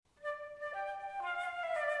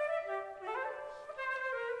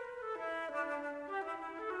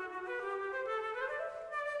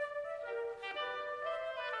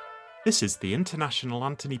This is the International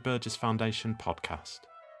Anthony Burgess Foundation podcast.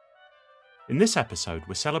 In this episode,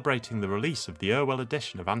 we're celebrating the release of the Irwell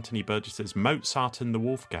edition of Anthony Burgess's Mozart and the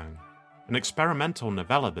Wolfgang, an experimental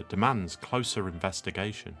novella that demands closer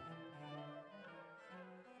investigation.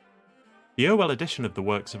 The Irwell edition of the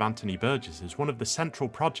works of Anthony Burgess is one of the central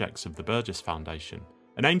projects of the Burgess Foundation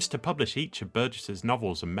and aims to publish each of Burgess's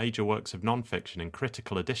novels and major works of non-fiction in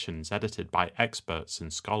critical editions edited by experts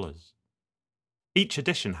and scholars. Each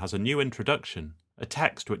edition has a new introduction, a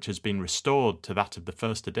text which has been restored to that of the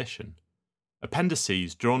first edition,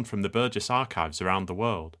 appendices drawn from the Burgess archives around the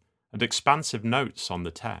world, and expansive notes on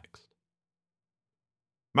the text.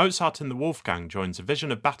 Mozart and the Wolfgang joins A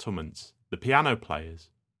Vision of Battlements, The Piano Players,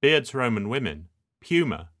 Beard's Roman Women,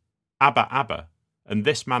 Puma, Abba Abba, and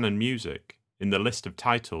This Man and Music in the list of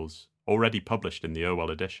titles already published in the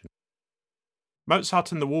Irwell edition.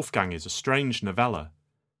 Mozart and the Wolfgang is a strange novella.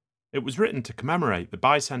 It was written to commemorate the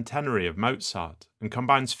bicentenary of Mozart and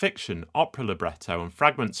combines fiction, opera libretto, and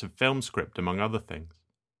fragments of film script, among other things.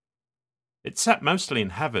 It's set mostly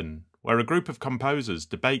in heaven, where a group of composers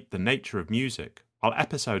debate the nature of music, while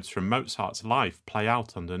episodes from Mozart's life play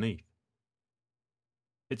out underneath.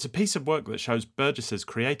 It's a piece of work that shows Burgess's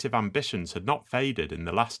creative ambitions had not faded in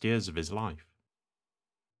the last years of his life.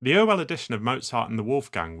 The Irwell edition of Mozart and the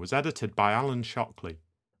Wolfgang was edited by Alan Shockley,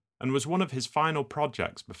 and was one of his final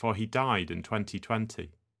projects before he died in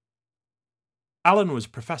 2020. Alan was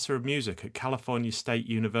professor of music at California State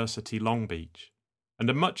University Long Beach, and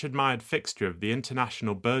a much admired fixture of the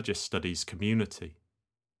international Burgess studies community.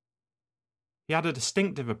 He had a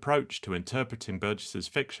distinctive approach to interpreting Burgess's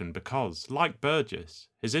fiction because, like Burgess,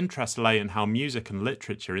 his interest lay in how music and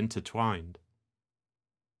literature intertwined.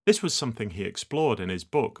 This was something he explored in his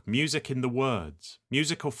book Music in the Words,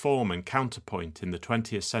 Musical Form and Counterpoint in the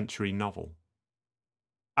 20th Century Novel.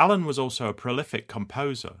 Alan was also a prolific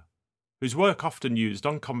composer, whose work often used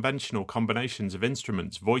unconventional combinations of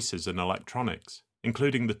instruments, voices and electronics,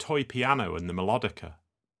 including the toy piano and the melodica.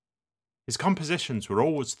 His compositions were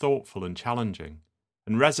always thoughtful and challenging,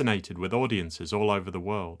 and resonated with audiences all over the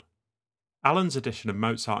world. Alan's edition of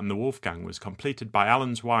Mozart and the Wolfgang was completed by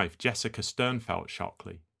Alan's wife Jessica Sternfelt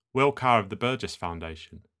Shockley, Will Carr of the Burgess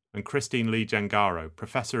Foundation, and Christine Lee Gengaro,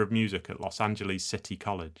 Professor of Music at Los Angeles City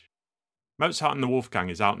College. Mozart and the Wolfgang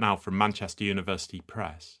is out now from Manchester University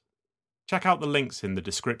Press. Check out the links in the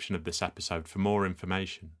description of this episode for more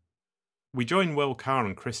information. We join Will Carr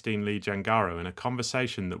and Christine Lee Gengaro in a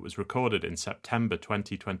conversation that was recorded in September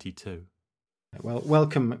 2022. Well,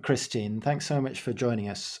 welcome, Christine. Thanks so much for joining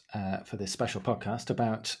us for this special podcast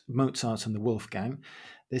about Mozart and the Wolfgang.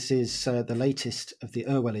 This is the latest of the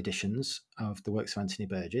Irwell editions of the works of Anthony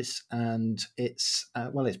Burgess, and it's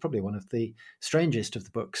probably one of the strangest of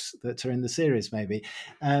the books that are in the series, maybe.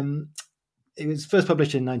 It was first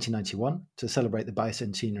published in 1991 to celebrate the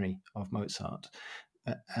bicentenary of Mozart,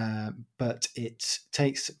 but it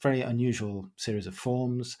takes a very unusual series of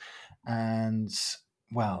forms, and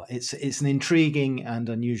it's an intriguing and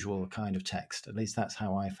unusual kind of text. At least that's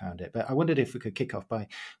how I found it. But I wondered if we could kick off by,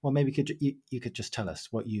 maybe you could just tell us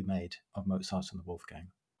what you made of Mozart and the Wolfgang.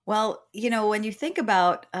 Well, when you think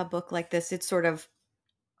about a book like this, it's sort of,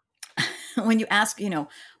 when you ask,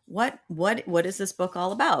 what is this book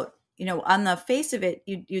all about? On the face of it,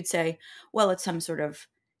 you'd say, well, it's some sort of,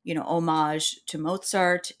 homage to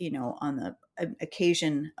Mozart, on the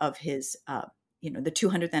occasion of his, the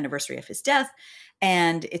 200th anniversary of his death.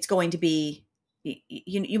 And it's going to be,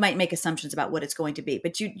 you might make assumptions about what it's going to be,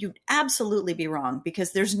 but you'd absolutely be wrong,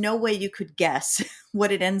 because there's no way you could guess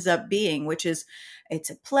what it ends up being, which is,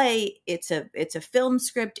 it's a play, it's a film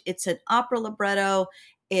script, it's an opera libretto,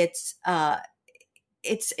 it's a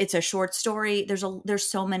short story. There's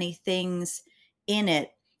so many things in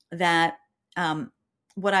it that,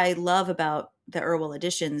 what I love about the Irwell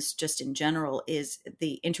editions just in general is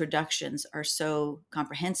the introductions are so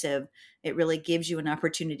comprehensive. It really gives you an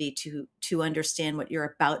opportunity to understand what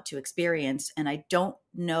you're about to experience. And I don't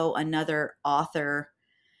know another author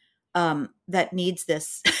that needs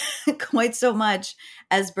this quite so much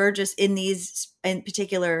as Burgess in these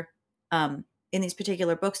particular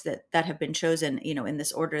books that have been chosen, in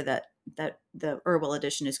this order that the Irwell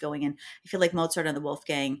edition is going in. I feel like Mozart and the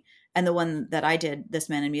Wolfgang and the one that I did, This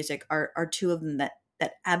Man in Music, are two of them that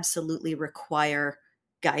absolutely require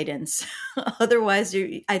guidance. Otherwise,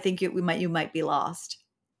 I think you might be lost.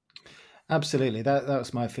 Absolutely, that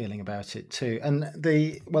was my feeling about it too. And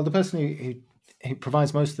the person who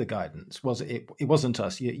provides most of the guidance it wasn't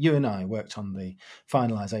us. You and I worked on the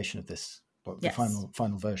finalization of this book, yes, the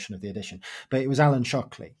final version of the edition. But it was Alan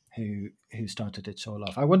Shockley, who started it all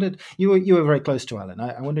off. I wondered, you were very close to Alan.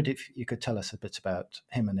 I wondered if you could tell us a bit about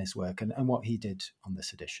him and his work and what he did on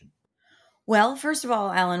this edition. Well, first of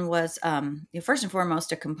all, Alan was first and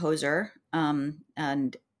foremost a composer,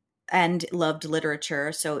 and loved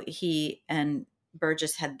literature. So he and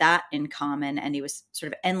Burgess had that in common, and he was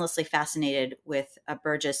sort of endlessly fascinated with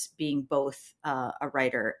Burgess being both a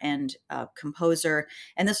writer and a composer.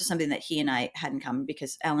 And this was something that he and I had in common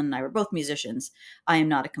because Alan and I were both musicians. I am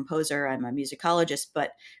not a composer; I'm a musicologist,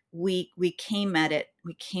 but we came at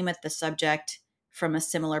the subject from a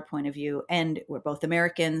similar point of view, and we're both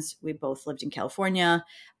Americans. We both lived in California,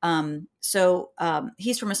 so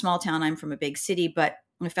he's from a small town. I'm from a big city, but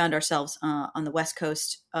we found ourselves on the West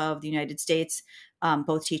Coast of the United States,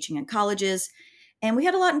 both teaching in colleges, and we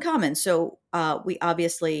had a lot in common. So we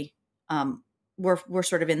obviously were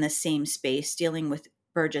sort of in the same space dealing with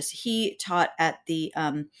Burgess. He taught at the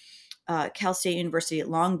Cal State University at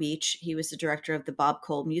Long Beach. He was the director of the Bob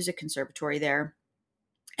Cole Music Conservatory there,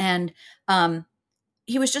 and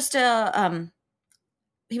he was just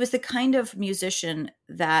he was the kind of musician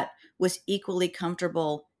that was equally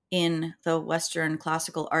comfortable in the Western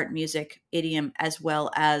classical art music idiom as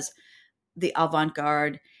well as the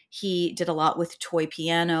avant-garde. He did a lot with toy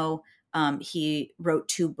piano. He wrote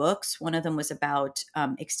 2 books. One of them was about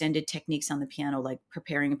extended techniques on the piano, like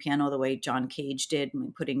preparing a piano the way John Cage did,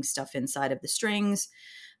 putting stuff inside of the strings.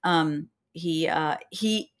 He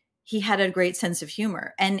had a great sense of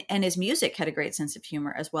humor, and his music had a great sense of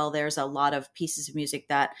humor as well. There's a lot of pieces of music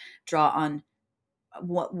that draw on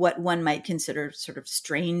what one might consider sort of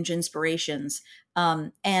strange inspirations.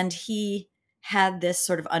 And he had this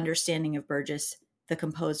sort of understanding of Burgess, the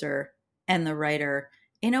composer and the writer,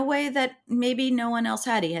 in a way that maybe no one else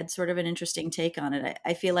had. He had sort of an interesting take on it.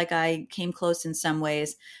 I feel like I came close in some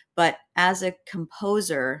ways, but as a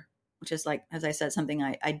composer, which is, like, as I said, something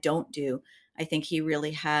I don't do, I think he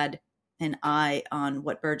really had an eye on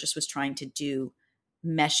what Burgess was trying to do,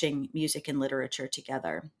 meshing music and literature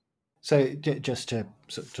together. So just to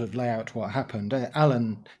sort of lay out what happened,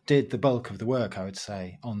 Alan did the bulk of the work, I would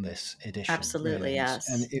say, on this edition. Absolutely, really. yes.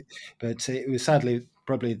 But it was sadly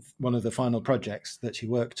probably one of the final projects that he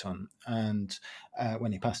worked on. And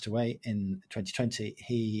when he passed away in 2020,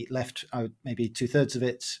 he left maybe 2/3 of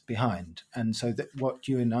it behind. And so what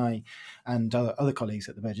you and I and other colleagues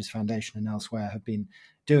at the Burgess Foundation and elsewhere have been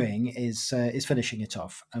doing is finishing it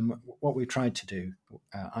off. And what we've tried to do,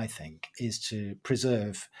 I think, is to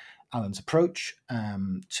preserve Alan's approach,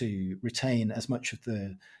 to retain as much of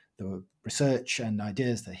the research and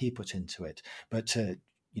ideas that he put into it, but to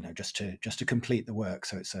just to complete the work,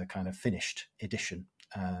 so it's a kind of finished edition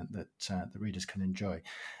that the readers can enjoy,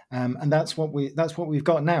 and that's what we've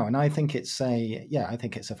got now. And I think it's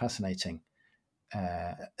a fascinating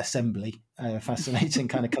assembly, fascinating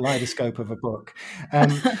kind of kaleidoscope of a book.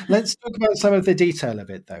 Let's talk about some of the detail of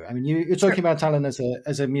it, though. I mean, you're talking about Alan as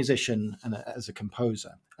a musician and as a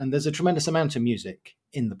composer, and there's a tremendous amount of music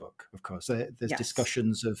in the book, of course. There's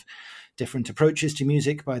discussions of different approaches to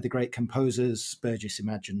music by the great composers. Burgess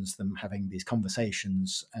imagines them having these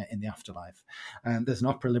conversations in the afterlife. There's an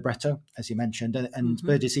opera libretto, as you mentioned, and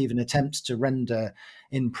Burgess even attempts to render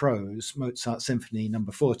in prose Mozart's Symphony No.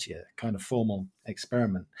 40, a kind of formal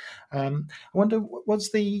experiment. I wonder,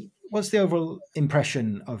 what's the overall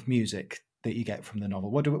impression of music that you get from the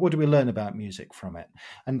novel? What do we learn about music from it?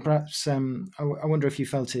 And perhaps I wonder if you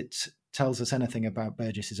felt it tells us anything about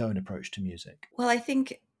Burgess's own approach to music. Well, I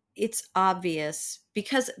think it's obvious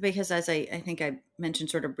because as I think I mentioned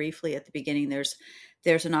sort of briefly at the beginning, there's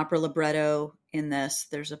an opera libretto in this.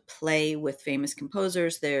 There's a play with famous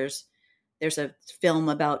composers. There's a film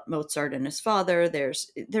about Mozart and his father.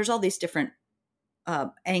 There's all these different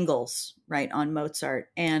angles, right, on Mozart,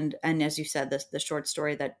 and as you said, the short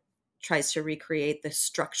story that tries to recreate the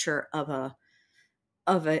structure of a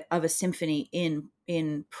symphony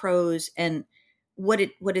in prose. And what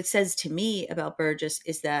it says to me about Burgess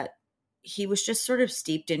is that he was just sort of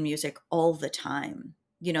steeped in music all the time.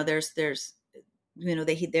 It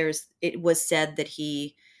was said that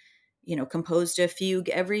he composed a fugue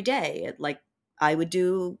every day, like I would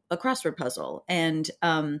do a crossword puzzle. And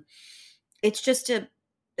it's just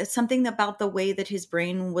it's something about the way that his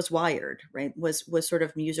brain was wired, right, was sort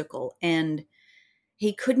of musical, and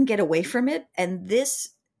he couldn't get away from it. And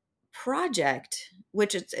this project,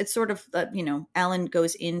 which it's sort of Alan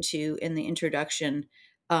goes into in the introduction,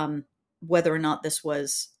 whether or not this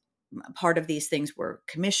was part of these things were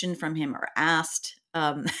commissioned from him or asked.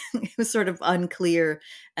 It was sort of unclear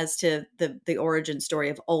as to the origin story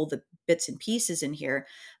of all the bits and pieces in here.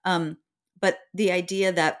 But the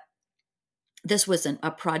idea that this was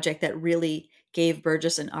a project that really gave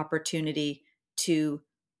Burgess an opportunity to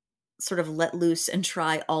sort of let loose and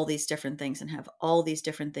try all these different things and have all these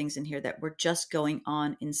different things in here that were just going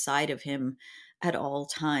on inside of him at all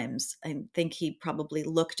times. I think he probably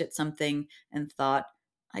looked at something and thought,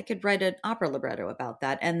 I could write an opera libretto about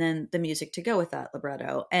that, and then the music to go with that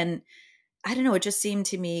libretto. And I don't know, it just seemed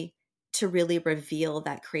to me to really reveal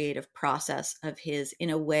that creative process of his in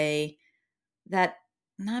a way that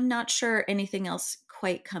I'm not sure anything else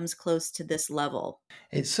quite comes close to this level.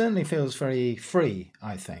 It certainly feels very free,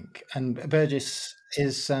 I think, and Burgess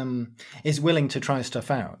is willing to try stuff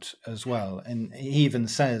out as well. And he even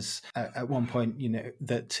says at one point,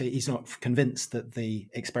 that he's not convinced that the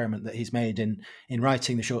experiment that he's made in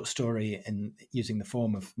writing the short story and using the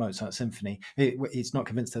form of Mozart's symphony, he's not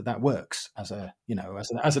convinced that works as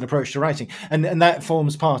as an approach to writing, and that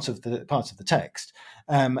forms part of the text.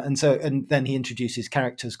 And then he introduces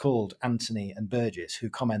characters called Anthony and Burgess who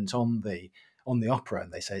comment on the opera,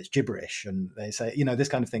 and they say it's gibberish, and they say this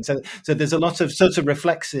kind of thing. So there's a lot of sort of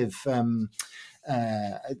reflexive.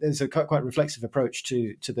 There's a quite reflexive approach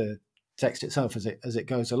to the text itself as it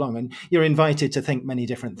goes along, and you're invited to think many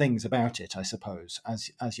different things about it, I suppose,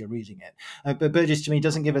 as you're reading it. But Burgess, to me,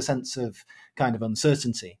 doesn't give a sense of kind of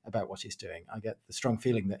uncertainty about what he's doing. I get the strong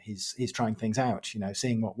feeling that he's trying things out,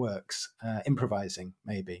 seeing what works, improvising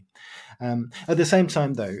maybe. At the same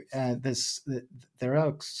time, though, there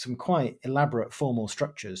are some quite elaborate formal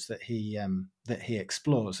structures that he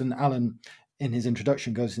explores, and Alan, in his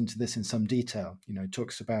introduction, goes into this in some detail.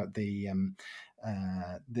 Talks about the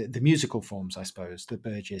musical forms, I suppose, that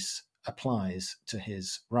Burgess applies to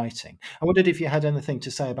his writing. I wondered if you had anything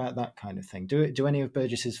to say about that kind of thing. Do any of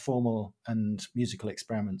Burgess's formal and musical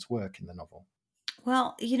experiments work in the novel?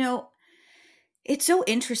 Well, it's so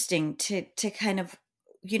interesting to kind of,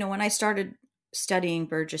 when I started studying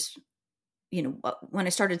Burgess, when I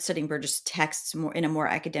started studying Burgess texts more in a more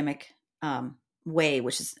academic way,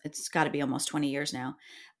 which is, it's got to be almost 20 years now,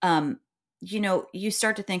 you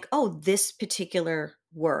start to think, oh, this particular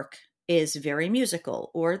work is very musical,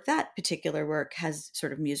 or that particular work has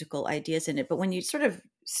sort of musical ideas in it. But when you sort of,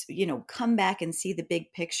 come back and see the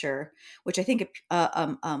big picture, which I think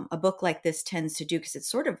a book like this tends to do, because it's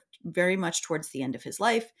sort of very much towards the end of his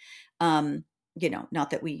life. Not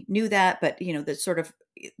that we knew that, but, the sort of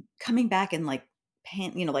coming back and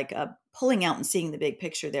pulling out and seeing the big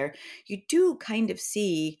picture there, you do kind of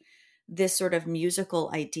see this sort of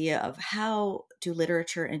musical idea of how do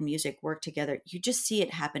literature and music work together. You just see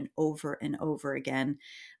it happen over and over again.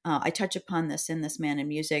 I touch upon this in This Man in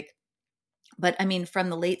Music, but I mean, from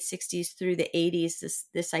the late 60s through the 80s,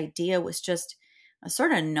 this idea was just a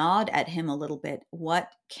sort of nod at him a little bit. What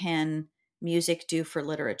can music do for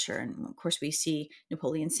literature? And of course, we see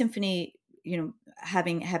Napoleon Symphony,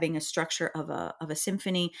 having a structure of a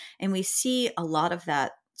symphony, and we see a lot of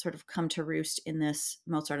that sort of come to roost in this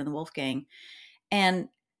Mozart and the Wolfgang. And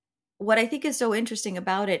what I think is so interesting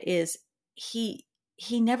about it is he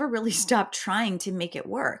never really stopped trying to make it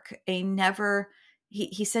work.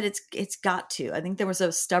 He said it's got to. I think there was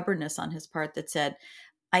a stubbornness on his part that said,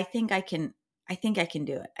 I think I can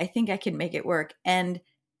do it. I think I can make it work. And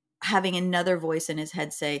having another voice in his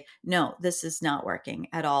head say, no, this is not working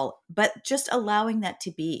at all. But just allowing that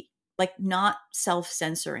to be, like, not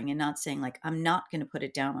self-censoring and not saying, like, I'm not going to put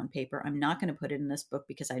it down on paper. I'm not going to put it in this book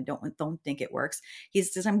because I don't think it works. He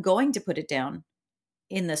says, I'm going to put it down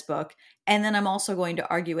in this book. And then I'm also going to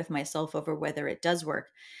argue with myself over whether it does work.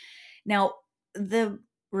 Now, the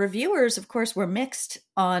reviewers, of course, were mixed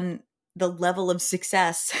on the level of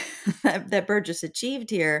success that Burgess achieved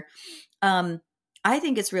here. I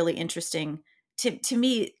think it's really interesting. To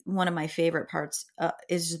me, one of my favorite parts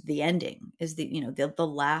is the ending, is the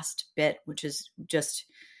last bit, which is just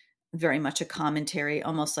very much a commentary,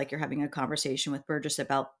 almost like you're having a conversation with Burgess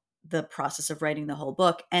about the process of writing the whole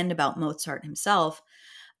book and about Mozart himself.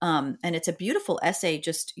 And it's a beautiful essay,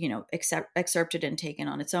 just, excerpted and taken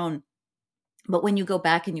on its own. But when you go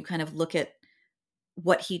back and you kind of look at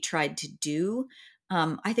what he tried to do,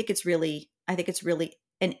 I think it's really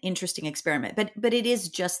an interesting experiment, but it is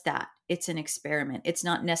just that. It's an experiment. It's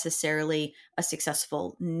not necessarily a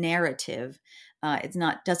successful narrative.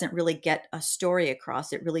 Doesn't really get a story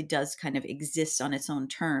across. It really does kind of exist on its own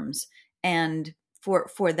terms. And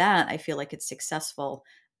for that, I feel like it's successful,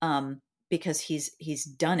 because he's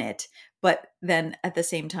done it. But then at the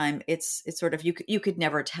same time, it's sort of, you could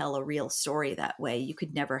never tell a real story that way. You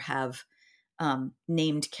could never have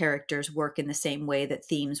named characters work in the same way that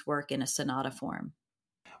themes work in a sonata form.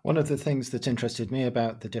 One of the things that interested me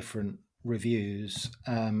about the different reviews,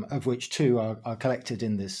 of which two are collected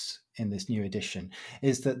in this new edition,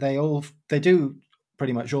 is that they do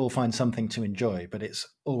pretty much all find something to enjoy, but it's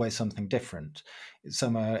always something different.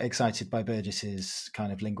 Some are excited by Burgess's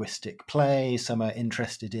kind of linguistic play. Some are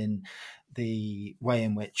interested in the way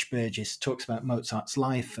in which Burgess talks about Mozart's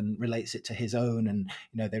life and relates it to his own. And,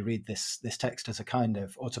 they read this text as a kind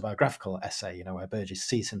of autobiographical essay, where Burgess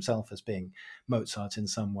sees himself as being Mozart in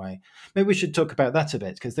some way. Maybe we should talk about that a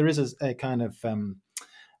bit, because there is a kind of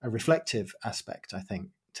a reflective aspect, I think,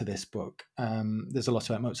 to this book. There's a lot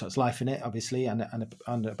about Mozart's life in it, obviously, and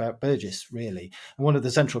about Burgess, really. And one of the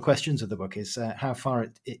central questions of the book is how far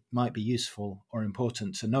it might be useful or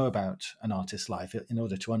important to know about an artist's life in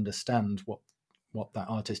order to understand what that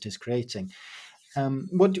artist is creating.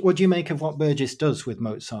 What do you make of what Burgess does with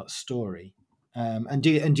Mozart's story? And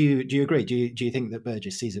do you agree? Do you think that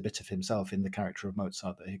Burgess sees a bit of himself in the character of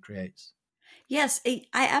Mozart that he creates? Yes, I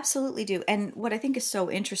absolutely do. And what I think is so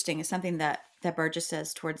interesting is something that Burgess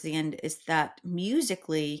says towards the end, is that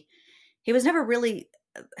musically, he was never really,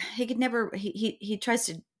 he could never, he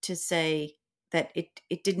tries to say that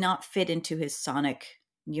it did not fit into his sonic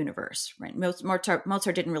universe, right?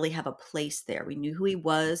 Mozart didn't really have a place there. We knew who he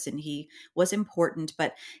was and he was important,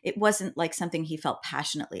 but it wasn't like something he felt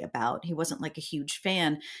passionately about. He wasn't like a huge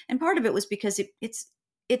fan. And part of it was because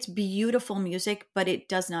it's beautiful music, but it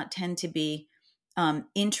does not tend to be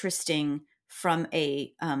interesting from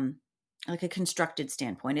a like a constructed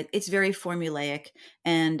standpoint. It's very formulaic,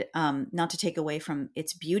 and not to take away from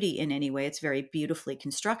its beauty in any way. It's very beautifully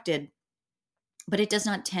constructed, but it does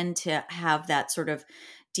not tend to have that sort of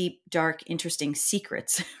deep, dark, interesting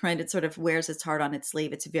secrets, right? It sort of wears its heart on its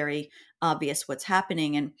sleeve. It's very obvious what's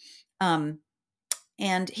happening,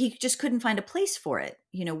 and he just couldn't find a place for it,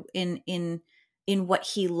 in what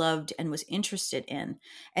he loved and was interested in.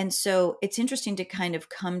 And so it's interesting to kind of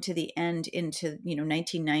come to the end into,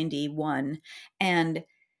 1991, and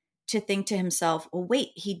to think to himself, well, wait,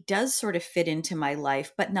 he does sort of fit into my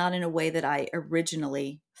life, but not in a way that I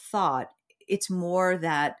originally thought. It's more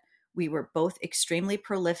that we were both extremely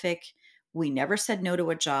prolific. We never said no to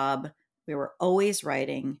a job. We were always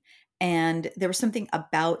writing. And there was something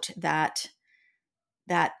about that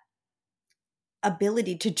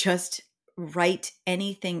ability to just write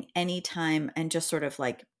anything, anytime, and just sort of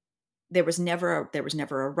like, there was never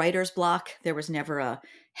a writer's block. There was never a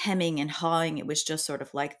hemming and hawing. It was just sort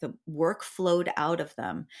of like the work flowed out of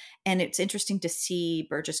them. And it's interesting to see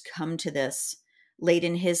Burgess come to this late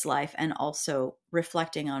in his life, and also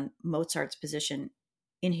reflecting on Mozart's position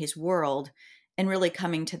in his world, and really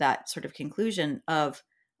coming to that sort of conclusion of,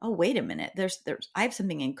 oh, wait a minute, I have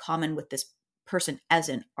something in common with this person as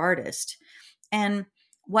an artist. And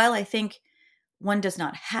while I think one does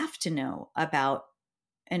not have to know about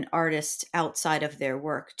an artist outside of their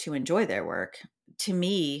work to enjoy their work, to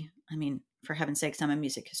me, I mean, for heaven's sakes, I'm a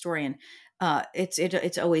music historian.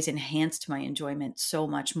 It's always enhanced my enjoyment so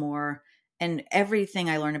much more. And everything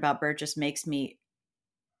I learn about Burgess makes me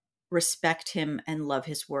respect him and love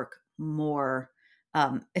his work more.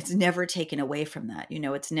 It's never taken away from that.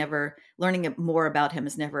 It's never, learning more about him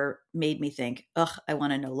has never made me think, ugh, I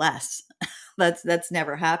want to know less. That's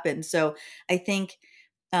never happened. So I think,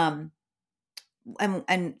 and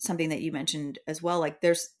something that you mentioned as well, like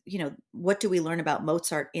there's, what do we learn about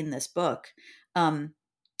Mozart in this book?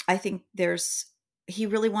 I think he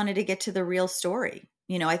really wanted to get to the real story.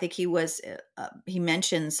 I think he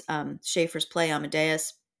mentions Schaeffer's play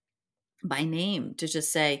Amadeus by name to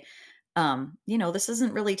just say, this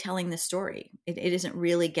isn't really telling the story. It isn't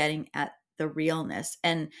really getting at the realness.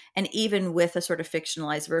 And even with a sort of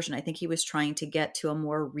fictionalized version, I think he was trying to get to a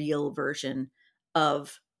more real version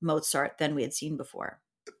of Mozart than we had seen before.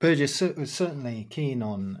 Burgess was certainly keen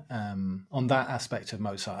on that aspect of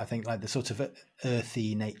Mozart. I think, like the sort of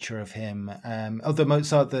earthy nature of him, of the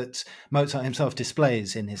Mozart that Mozart himself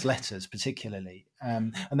displays in his letters, particularly,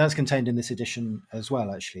 and that's contained in this edition as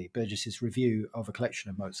well. Actually, Burgess's review of a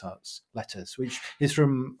collection of Mozart's letters, which is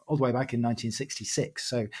from all the way back in 1966.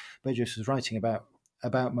 So Burgess was writing about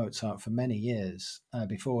Mozart for many years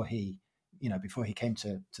before he came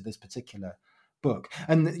to this particular book.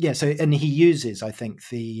 And and he uses, I think,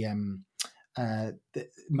 the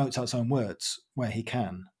Mozart's own words where he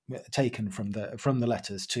can, taken from the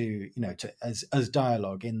letters to as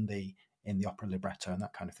dialogue in the opera libretto and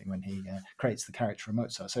that kind of thing, when he creates the character of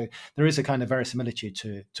Mozart. So there is a kind of verisimilitude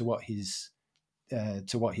to what he's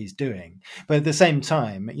doing, but at the same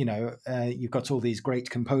time, you've got all these great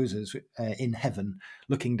composers in heaven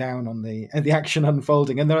looking down on the action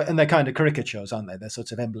unfolding, and they're kind of caricatures, aren't they? They're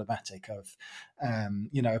sort of emblematic of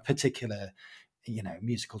a particular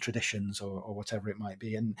musical traditions or whatever it might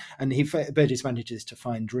be, and Burgess manages to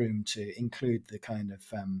find room to include the kind of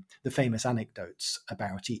the famous anecdotes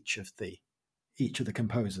about each of the each of the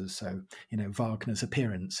composers. So, Wagner's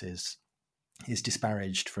appearance is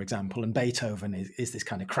disparaged, for example, and Beethoven is this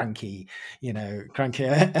kind of cranky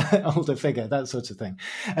older figure, that sort of thing.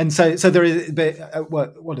 And so there is. But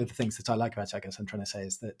one of the things that I like about it, I guess I'm trying to say,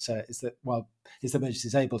 is that while Burgess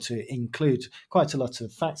is able to include quite a lot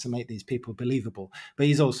of facts and make these people believable, but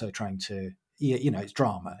he's also trying to. It's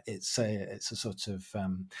drama. It's a sort of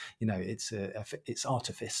it's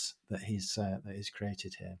artifice that he's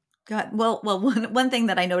created here. God, well, one thing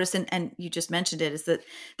that I noticed, and you just mentioned it, is that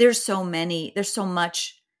there's so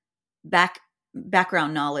much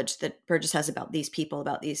background knowledge that Burgess has about these people,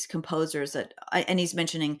 about these composers, and he's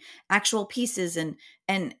mentioning actual pieces and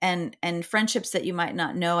friendships that you might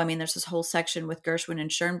not know. I mean, there's this whole section with Gershwin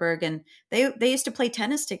and Schoenberg, and they used to play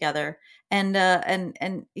tennis together, and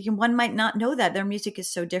one might not know that their music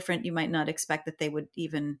is so different. You might not expect that they would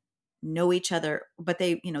even know each other, but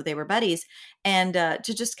they were buddies, and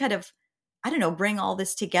to just kind of, I don't know, bring all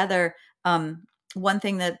this together. One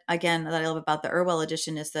thing that I love about the Irwell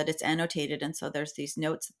edition is that it's annotated, and so there's these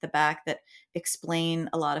notes at the back that explain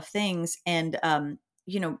a lot of things, and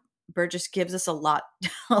Burgess gives us a lot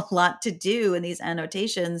to do in these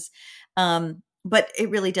annotations, but it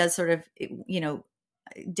really does sort of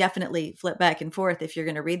definitely flip back and forth if you're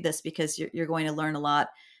going to read this, because you're going to learn a lot.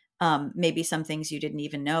 Maybe some things you didn't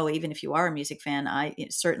even know, even if you are a music fan. I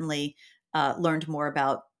certainly learned more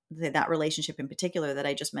about that relationship in particular that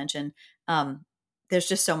I just mentioned. There's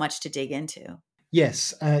just so much to dig into.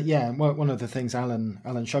 Yes. One of the things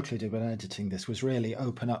Alan Shockley did when editing this was really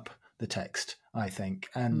open up the text, I think.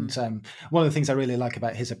 And one of the things I really like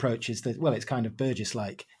about his approach is that, well, it's kind of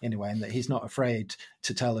Burgess-like in a way, in that he's not afraid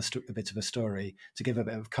to tell a bit of a story, to give a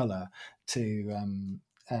bit of colour to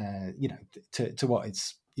what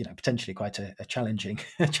is potentially quite a challenging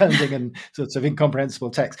and sort of incomprehensible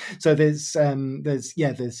text. So I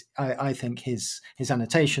think his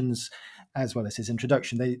annotations, as well as his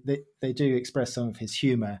introduction, they do express some of his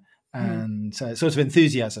humour and sort of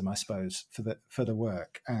enthusiasm, I suppose, for the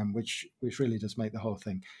work, which really does make the whole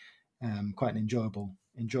thing quite an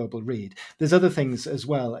enjoyable read. There's other things as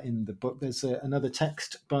well in the book. There's another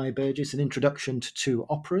text by Burgess, an introduction to 2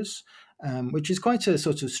 operas, which is quite a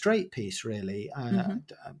sort of straight piece, really. I'm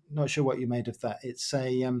not sure what you made of that. It's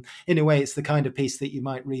in a way, it's the kind of piece that you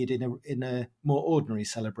might read in a more ordinary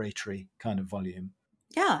celebratory kind of volume.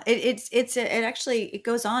 Yeah, it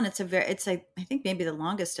goes on. It's I think maybe the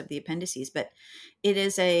longest of the appendices, but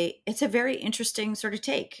it's a very interesting sort of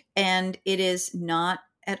take, and it is not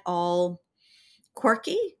at all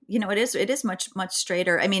quirky. It is much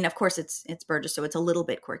straighter. I mean, of course it's Burgess, so it's a little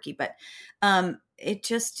bit quirky, but it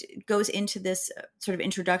just goes into this sort of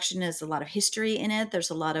introduction. There's a lot of history in it. There's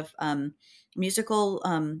a lot of musical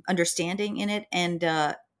understanding in it, and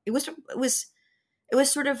it was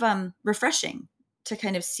sort of refreshing to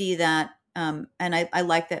kind of see that. And I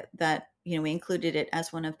like that we included it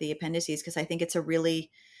as one of the appendices, because I think it's a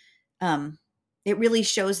really it really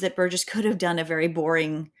shows that Burgess could have done a very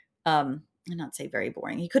boring, not say very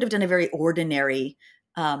boring, he could have done a very ordinary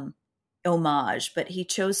homage, but he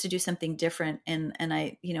chose to do something different. And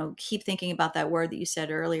I keep thinking about that word that you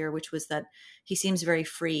said earlier, which was that he seems very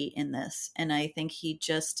free in this. And I think he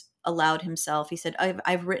just allowed himself, he said,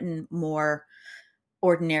 I've written more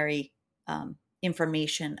ordinary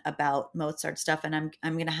information about Mozart stuff, and I'm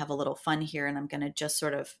going to have a little fun here, and I'm going to just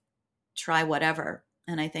sort of try whatever.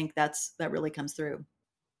 And I think that really comes through.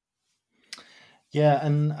 Yeah,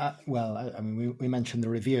 and I mean, we mentioned the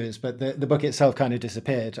reviewers, but the book itself kind of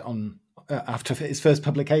disappeared after its first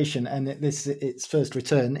publication, and its first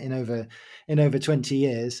return in over 20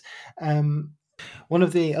 years. One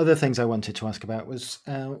of the other things I wanted to ask about was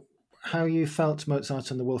how you felt Mozart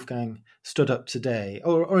and the Wolfgang stood up today,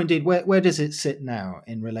 or indeed where does it sit now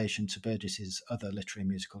in relation to Burgess's other literary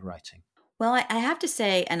musical writing? Well, I have to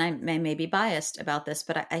say, and I may be biased about this,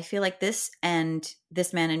 but I feel like this and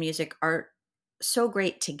This Man in Music are so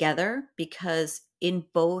great together, because in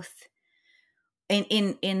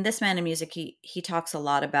This Man in Music, he talks a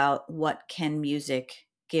lot about what can music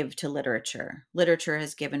give to literature. Literature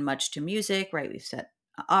has given much to music, right? We've set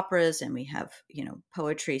operas, and we have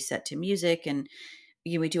poetry set to music, and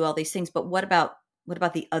we do all these things. But what about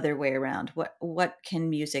the other way around? What can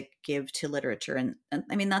music give to literature? And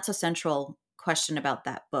I mean, that's a central question about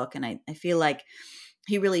that book, and I feel like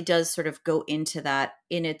he really does sort of go into that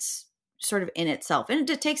in itself, and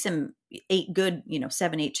it takes him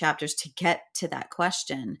 7-8 chapters to get to that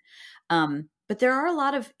question. But there are a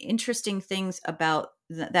lot of interesting things about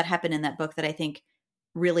that happen in that book that I think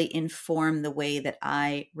really inform the way that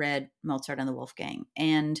I read Mozart and the Wolfgang.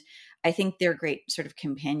 And I think they're great sort of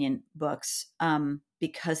companion books,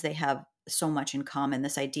 because they have so much in common.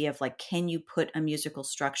 This idea of like, can you put a musical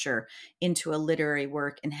structure into a literary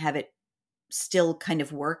work and have it still kind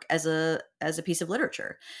of work as a piece of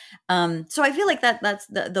literature? So I feel like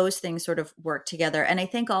those things sort of work together. And I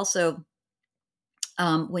think also,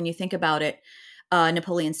 when you think about it,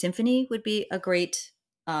 Napoleon Symphony would be a great,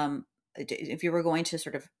 if you were going to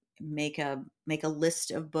sort of make a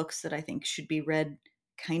list of books that I think should be read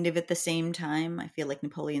kind of at the same time. I feel like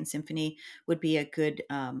Napoleon Symphony would be a good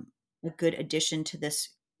addition to this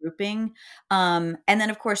grouping. And then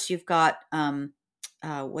of course you've got,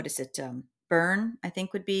 what is it? Burn, I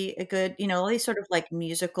think would be a good, all these sort of like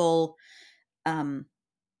musical, um,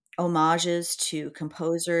 homages to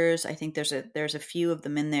composers. I think there's a few of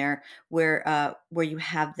them in there where you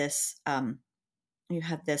have this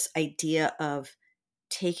idea of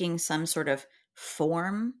taking some sort of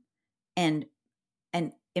form and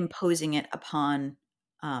imposing it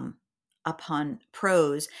um, upon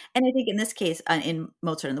prose. And I think in this case, in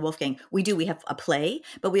Mozart and the Wolfgang, we have a play,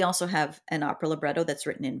 but we also have an opera libretto that's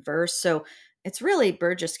written in verse. So it's really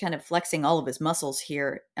Burgess kind of flexing all of his muscles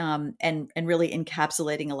here, and really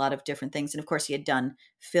encapsulating a lot of different things. And of course, he had done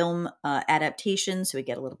film adaptations, so we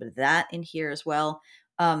get a little bit of that in here as well.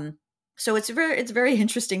 So it's a very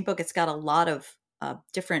interesting book. It's got a lot of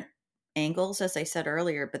different angles, as I said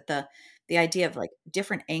earlier, but the idea of like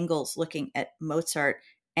different angles looking at Mozart.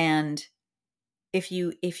 And if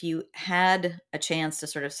you had a chance to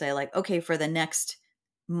sort of say like, okay, for the next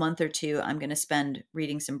month or two, I'm going to spend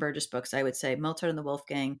reading some Burgess books, I would say Mozart and the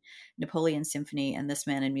Wolfgang, Napoleon Symphony, and This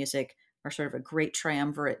Man in Music are sort of a great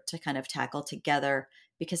triumvirate to kind of tackle together,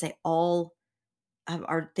 because they all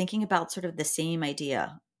are thinking about sort of the same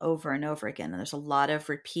idea over and over again. And there's a lot of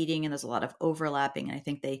repeating and there's a lot of overlapping. And I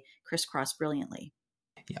think they crisscross brilliantly.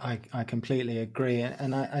 Yeah, I completely agree,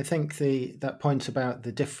 and I think that point about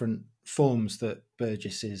the different forms that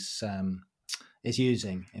Burgess is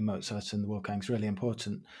using in Mozart and the Wolfgang is really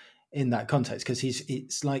important in that context, because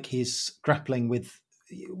it's like he's grappling with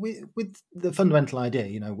the fundamental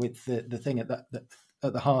idea, with the thing at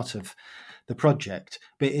the heart of the project,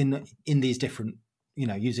 but in these different,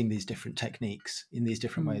 using these different techniques in these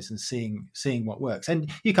different ways and seeing what works.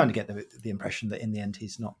 And you kind of get the impression that in the end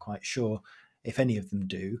he's not quite sure if any of them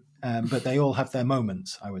do, but they all have their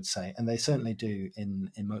moments, I would say, and they certainly do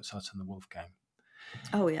in Mozart and the Wolfgang.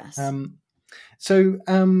 Oh yes. So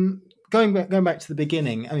going back to the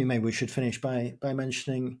beginning, I mean, maybe we should finish by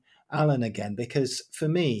mentioning Alan again, because for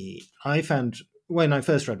me, I found when I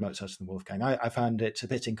first read Mozart and the Wolfgang, I found it a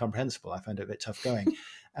bit incomprehensible. I found it a bit tough going.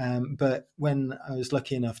 But when I was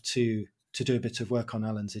lucky enough to do a bit of work on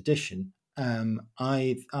Alan's edition,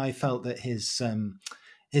 I felt that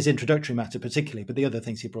his introductory matter particularly, but the other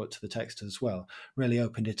things he brought to the text as well, really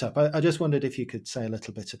opened it up. I just wondered if you could say a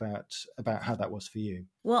little bit about how that was for you.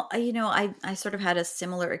 Well, I sort of had a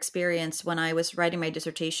similar experience when I was writing my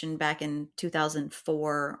dissertation back in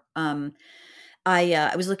 2004.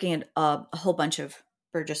 I was looking at a whole bunch of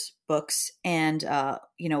Burgess books, and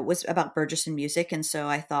it was about Burgess and music, and so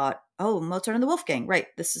I thought, oh, Mozart and the Wolfgang, right?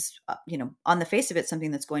 This is on the face of it something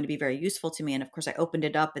that's going to be very useful to me. And of course, I opened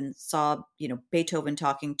it up and saw Beethoven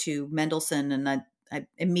talking to Mendelssohn, and I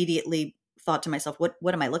immediately thought to myself, what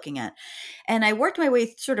am I looking at? And I worked my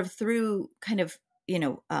way sort of through kind of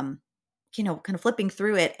flipping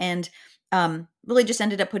through it, and really just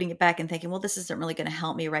ended up putting it back and thinking, well, this isn't really going to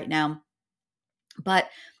help me right now. But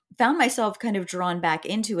found myself kind of drawn back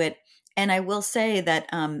into it. And I will say that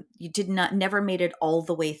you never made it all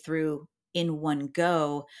the way through in one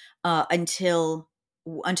go until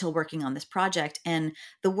working on this project. And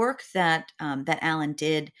the work that Alan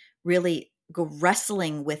did, really go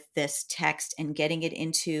wrestling with this text and getting it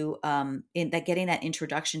into getting that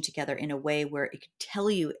introduction together in a way where it could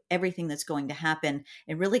tell you everything that's going to happen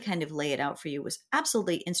and really kind of lay it out for you, was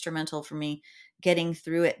absolutely instrumental for me getting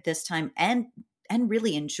through it this time and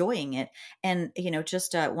really enjoying it. And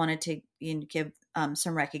just wanted to give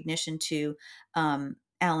some recognition to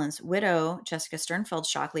Alan's widow, Jessica Sternfeld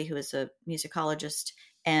Shockley, who is a musicologist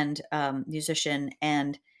and musician,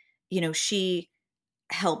 and she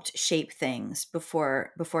helped shape things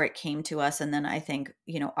before it came to us. And then I think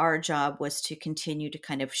our job was to continue to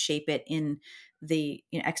kind of shape it in the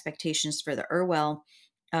expectations for the Irwell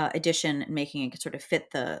edition, and making it sort of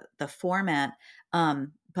fit the format.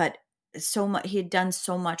 But so much, he had done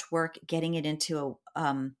so much work getting it into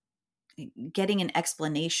getting an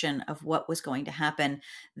explanation of what was going to happen,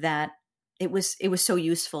 that it was so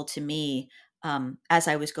useful to me as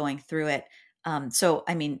I was going through it. So,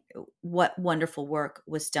 I mean, what wonderful work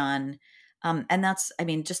was done. And that's, I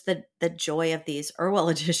mean, just the joy of these Irwell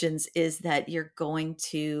editions is that you're going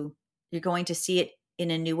to see it in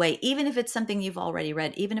a new way, even if it's something you've already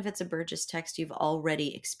read, even if it's a Burgess text you've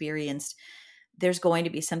already experienced. There's going to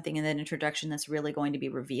be something in that introduction that's really going to be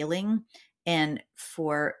revealing. And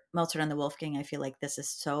for Mozart and the Wolfgang, I feel like this is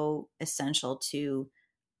so essential to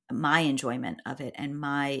my enjoyment of it and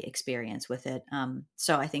my experience with it.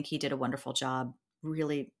 So I think he did a wonderful job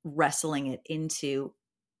really wrestling it into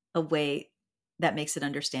a way that makes it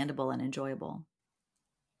understandable and enjoyable.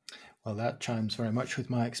 Well, that chimes very much with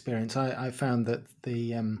my experience. I found that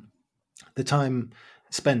the time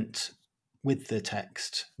spent with the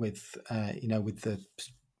text, with with the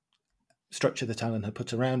structure that Alan had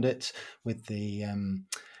put around it, with the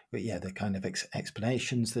the kind of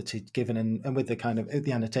explanations that he'd given, and with the kind of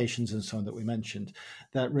the annotations and so on that we mentioned,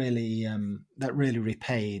 that really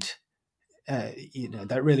repaid.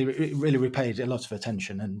 That really repaid a lot of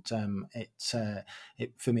attention, and it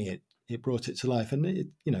for me it brought it to life, and it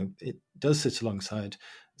does sit alongside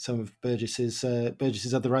some of Burgess's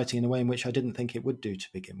other writing in a way in which I didn't think it would do to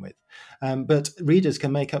begin with. But readers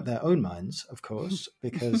can make up their own minds, of course,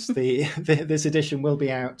 because this edition will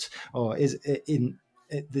be out, or is in.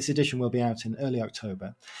 This edition will be out in early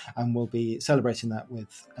October, and we'll be celebrating that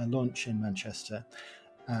with a launch in Manchester.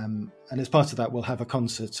 And as part of that, we'll have a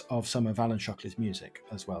concert of some of Alan Shockley's music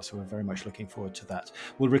as well. So we're very much looking forward to that.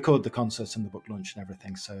 We'll record the concert and the book launch and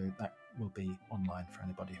everything, so that will be online for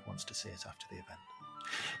anybody who wants to see it after the event.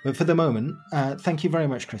 But for the moment, thank you very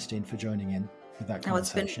much, Christine, for joining in with that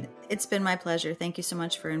conversation. It's been my pleasure. Thank you so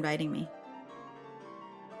much for inviting me.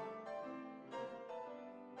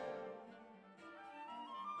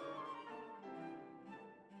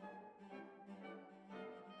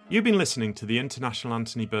 You've been listening to the International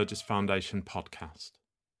Anthony Burgess Foundation podcast.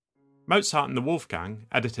 Mozart and the Wolfgang,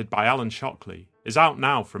 edited by Alan Shockley, is out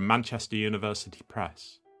now from Manchester University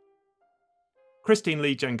Press. Christine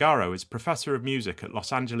Lee Gengaro is Professor of Music at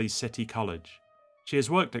Los Angeles City College. She has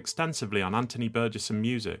worked extensively on Anthony Burgess and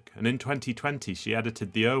music, and in 2020 she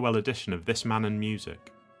edited the Irwell edition of This Man and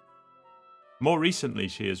Music. More recently,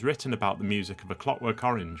 she has written about the music of A Clockwork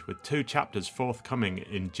Orange, with 2 chapters forthcoming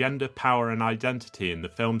in Gender, Power and Identity in the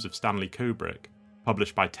Films of Stanley Kubrick,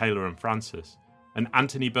 published by Taylor and Francis, and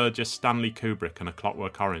Anthony Burgess, Stanley Kubrick and A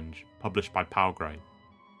Clockwork Orange, published by Palgrave.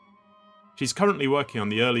 She's currently working on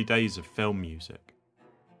the early days of film music.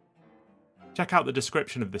 Check out the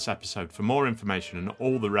description of this episode for more information and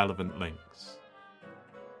all the relevant links.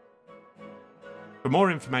 For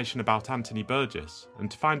more information about Anthony Burgess,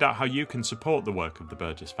 and to find out how you can support the work of the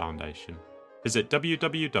Burgess Foundation, visit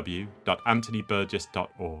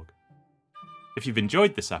www.anthonyburgess.org. If you've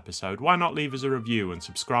enjoyed this episode, why not leave us a review and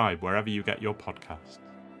subscribe wherever you get your podcasts?